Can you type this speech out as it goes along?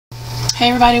Hey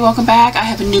everybody, welcome back. I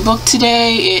have a new book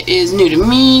today. It is new to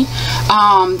me.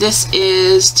 This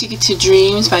is Ticket to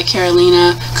Dreams by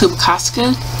Karolina Kubkowska.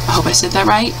 I hope I said that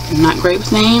right. I'm not great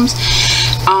with names.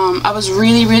 I was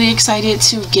really excited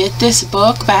to get this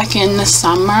book back in the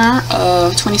summer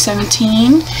of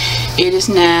 2017. It is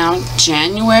now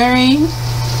January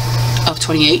of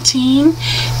 2018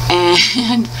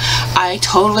 and I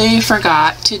totally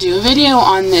forgot to do a video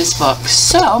on this book,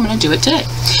 so I'm going to do it today.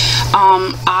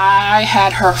 I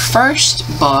had her first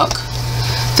book,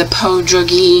 the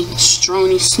Podrugi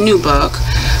Stroni Snoo book,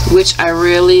 which I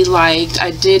really liked.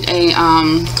 I did a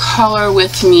color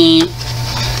with me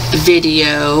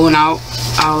video, and I'll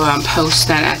post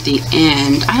that at the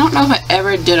end. I don't know if I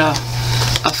ever did a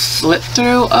flip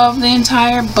through of the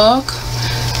entire book,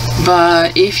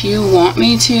 but if you want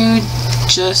me to,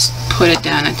 just put it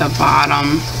down at the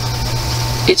bottom.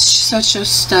 It's such a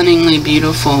stunningly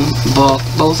beautiful book.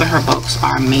 Both of her books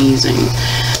are amazing,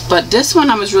 but this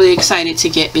one I was really excited to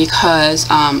get because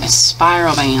it's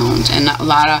spiral bound, and a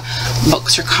lot of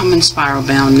books are coming spiral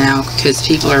bound now because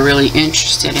people are really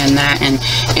interested in that, and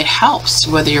it helps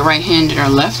whether you're right-handed or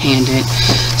left-handed.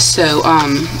 So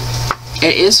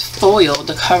it is foiled.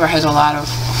 The cover has a lot of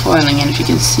foiling in, if you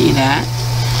can see that.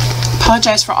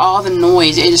 Apologize for all the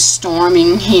noise. It is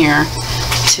storming here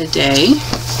today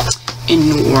in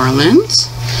New Orleans.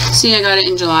 See, I got it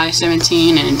in July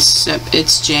 17 and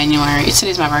it's January.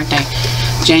 Today's my birthday,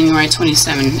 January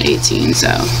 27, 18. So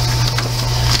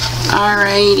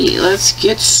alrighty, let's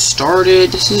get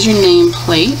started. This is your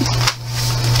nameplate,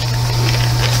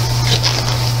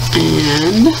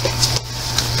 and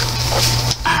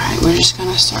alright, we're just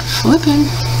gonna start flipping.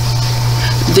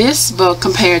 This book,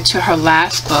 compared to her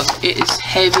last book, it is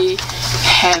heavy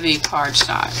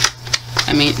cardstock.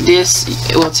 I mean,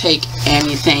 it will take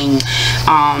anything.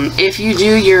 If you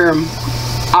do your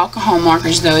alcohol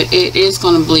markers, though, it is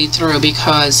going to bleed through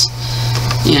because,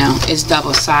 you know, it's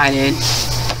double-sided.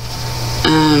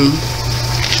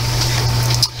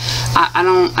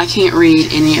 I can't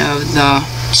read any of the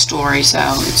story, so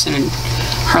it's in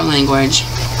her language.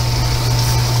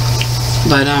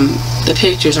 But the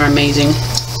pictures are amazing.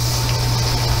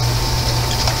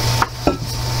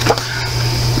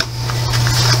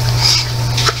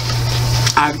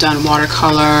 I've done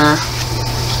watercolor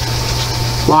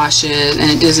washes,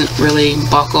 and it doesn't really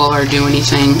buckle or do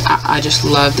anything. I just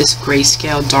love this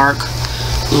grayscale dark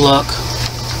look.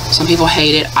 Some people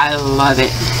hate it. I love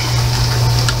it.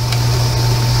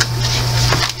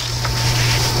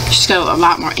 She's got a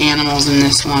lot more animals in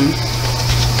this one.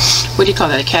 What do you call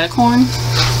that, a catacorn?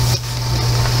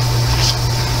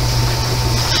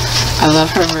 I love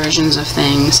her versions of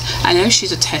things. I know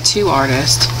she's a tattoo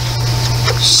artist.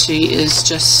 She is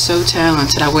just so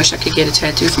talented. I wish I could get a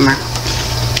tattoo from her.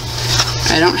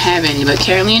 I don't have any, but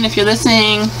Caroline, if you're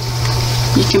listening,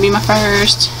 you can be my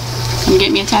first. Come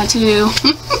get me a tattoo.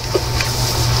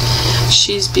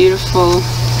 She's beautiful.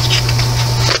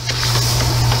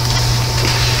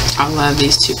 I love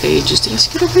these two pages. Did I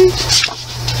skip a page?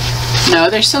 No,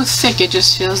 they're so thick it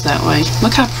just feels that way.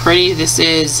 Look how pretty this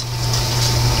is.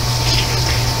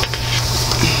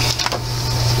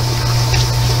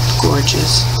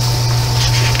 Gorgeous.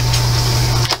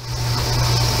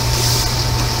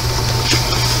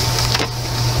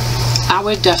 I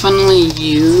would definitely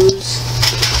use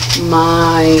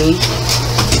my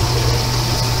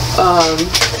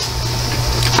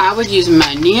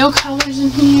Neo colors in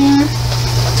here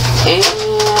and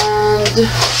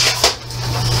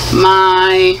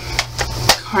my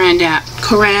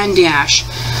Caran d'Ache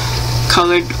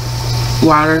colored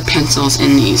water pencils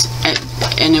in these,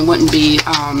 and it wouldn't be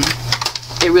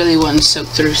it really wouldn't soak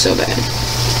through so bad.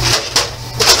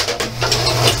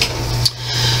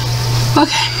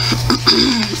 Okay.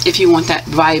 If you want that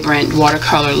vibrant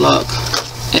watercolor look,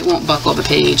 it won't buckle the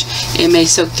page. It may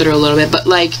soak through a little bit, but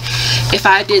like if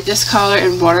I did this color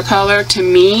in watercolor, to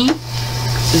me,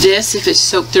 this, if it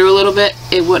soaked through a little bit,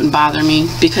 it wouldn't bother me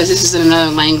because this is in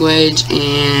another language,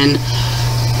 and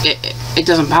it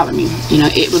doesn't bother me. You know,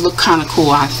 it would look kind of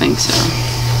cool, I think so.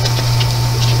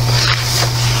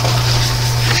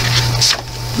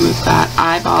 We've got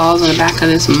eyeballs on the back of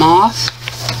this moth,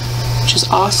 which is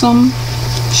awesome.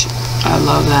 I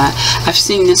love that. I've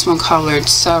seen this one colored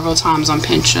several times on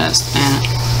Pinterest, and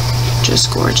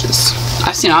just gorgeous.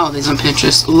 I've seen all of these on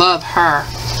Pinterest. Love her.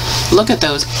 Look at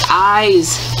those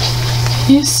eyes.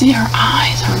 You see her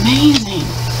eyes are amazing.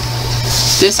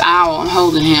 This owl, I'm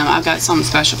holding him. I've got something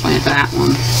special planned for that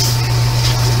one.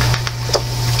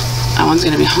 That one's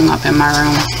going to be hung up in my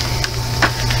room.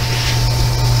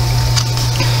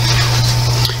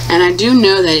 And I do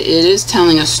know that it is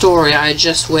telling a story. I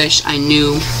just wish I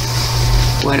knew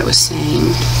what it was saying,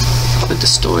 what the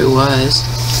story was.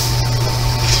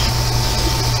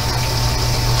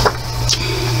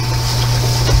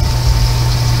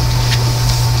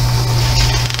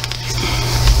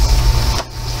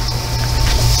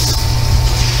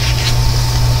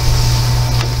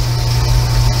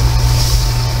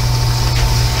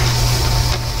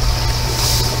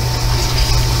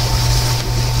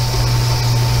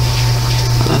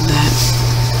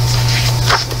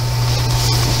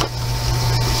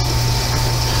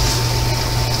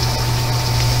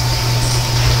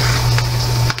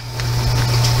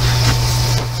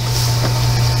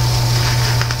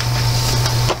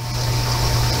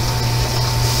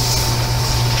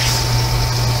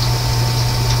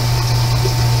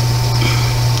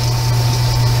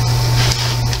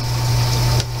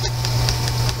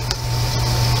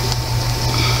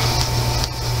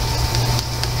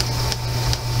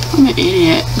 I'm an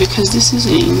idiot because this is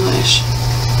in English.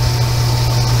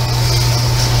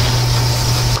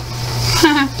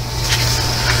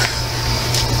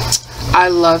 I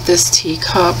love this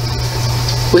teacup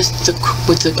with the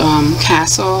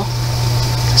castle.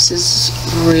 This is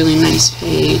a really nice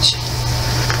page.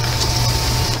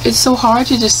 It's so hard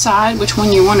to decide which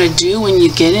one you want to do when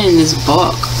you get it in this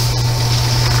book.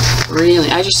 Really,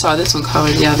 I just saw this one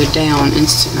colored the other day on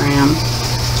Instagram.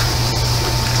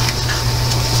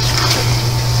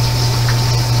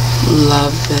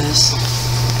 Love this.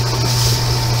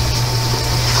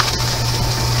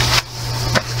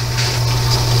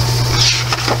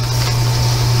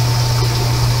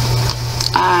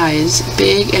 Eyes,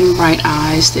 big and bright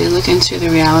eyes, they look into the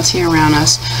reality around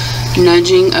us,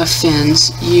 nudging of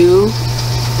fins. You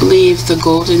leave the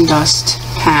golden dust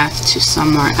path to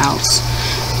someone else.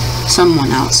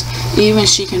 Even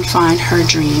she can find her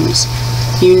dreams.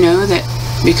 You know that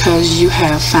because you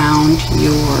have found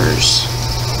yours.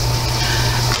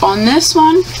 On this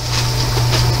one,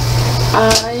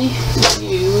 I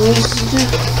used,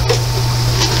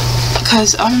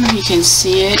 because I don't know if you can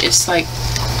see it, it's like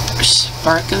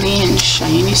sparkly and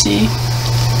shiny, see?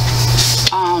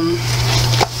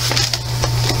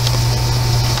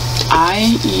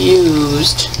 I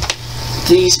used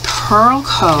these pearl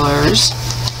colors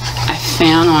I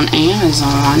found on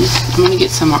Amazon. I'm going to get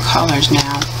some more colors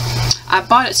now. I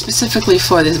bought it specifically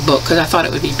for this book because I thought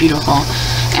it would be beautiful.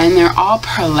 And they're all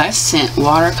pearlescent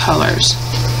watercolors.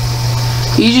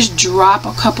 You just drop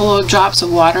a couple of drops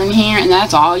of water in here and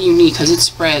that's all you need because it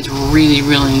spreads really,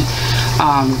 really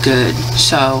good.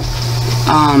 So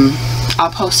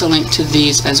I'll post a link to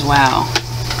these as well.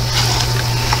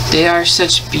 They are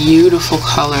such beautiful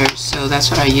colors, so that's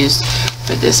what I used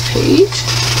for this page.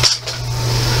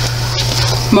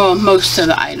 Well, most of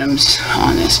the items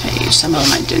on this page, some of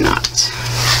them I did not.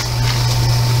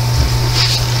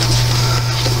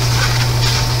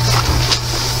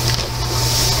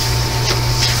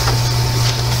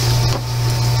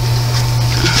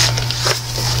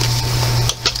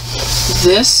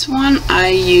 This one I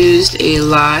used a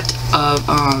lot of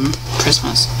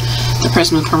Prismas. The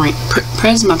Prisma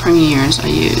Premieres I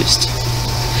used.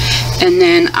 And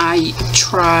then I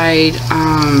tried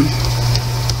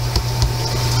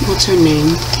what's her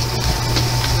name?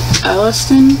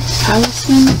 Elliston?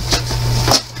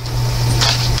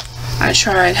 I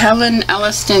tried Helen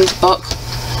Elliston's book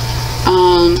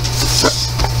for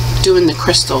doing the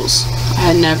crystals. I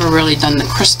had never really done the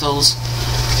crystals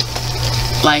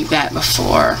like that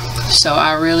before, so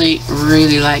I really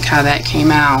like how that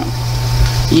came out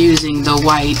using the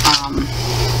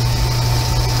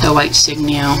white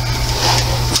signal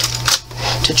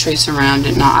to trace around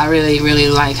it. Now I really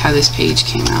like how this page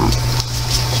came out.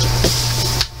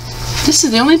 This is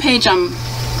the only page I'm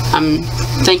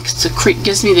thanks to creep,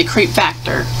 gives me the creep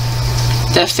factor.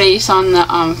 The face on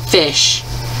the fish,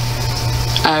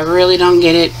 I really don't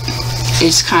get it.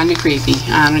 It's kind of creepy.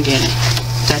 I don't get it.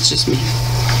 That's just me.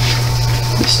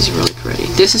 This is really pretty.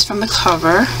 This is from the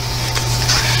cover.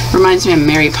 Reminds me of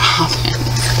Mary Poppins.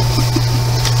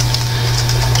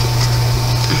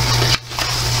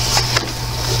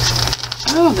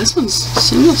 Oh, this one's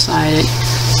single-sided.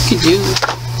 You could do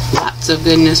lots of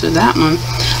goodness with that one.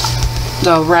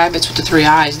 The rabbits with the 3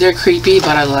 eyes. They're creepy,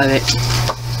 but I love it.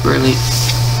 Really.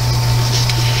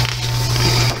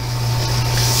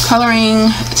 Coloring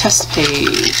test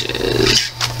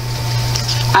pages.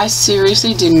 I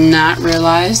seriously did not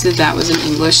realize that that was in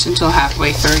English until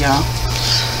halfway through, y'all.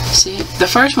 See, the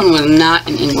first one was not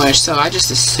in English, so I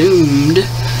just assumed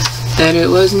that it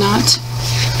was not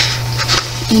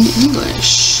in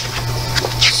English.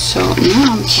 So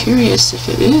now I'm curious if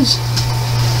it is.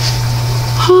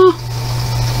 Huh.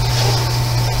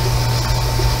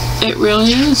 It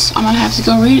really is. I'm gonna have to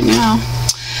go read it now.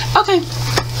 Okay,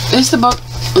 this is the book.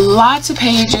 Lots of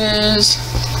pages.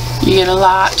 You get a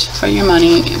lot for your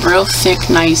money. Real thick,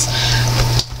 nice,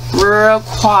 real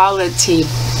quality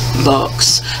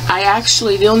books. I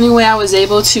actually, the only way I was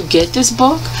able to get this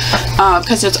book,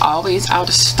 because it's always out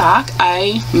of stock,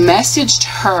 I messaged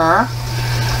her.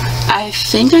 I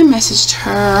think I messaged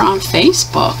her on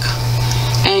Facebook,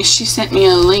 and she sent me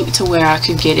a link to where I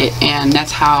could get it, and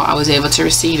that's how I was able to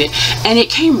receive it. And it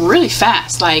came really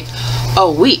fast, like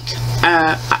a week.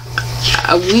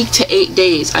 A week to 8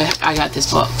 days I got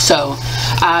this book. So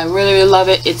I really, really love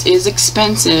it. It is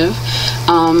expensive,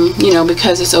 you know,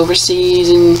 because it's overseas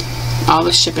and all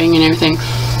the shipping and everything,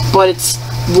 but it's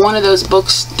one of those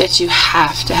books that you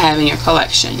have to have in your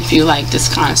collection if you like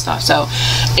this kind of stuff. So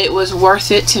it was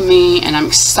worth it to me, and I'm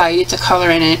excited to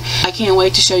color in it. I can't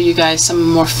wait to show you guys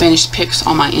some more finished pics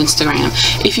on my Instagram.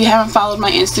 If you haven't followed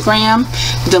my Instagram,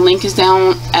 the link is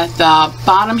down at the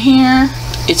bottom here.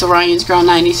 It's Orion's Girl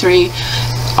 93.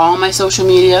 All my social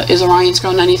media is Orion's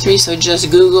Girl 93, so just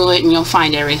Google it and you'll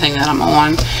find everything that I'm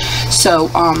on. So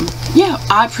yeah,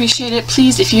 I appreciate it.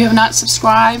 Please, if you have not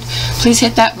subscribed, please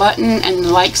hit that button, and the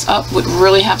likes up would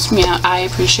really helps me out. I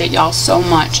appreciate y'all so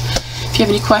much. If you have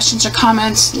any questions or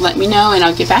comments, let me know and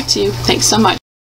I'll get back to you. Thanks so much.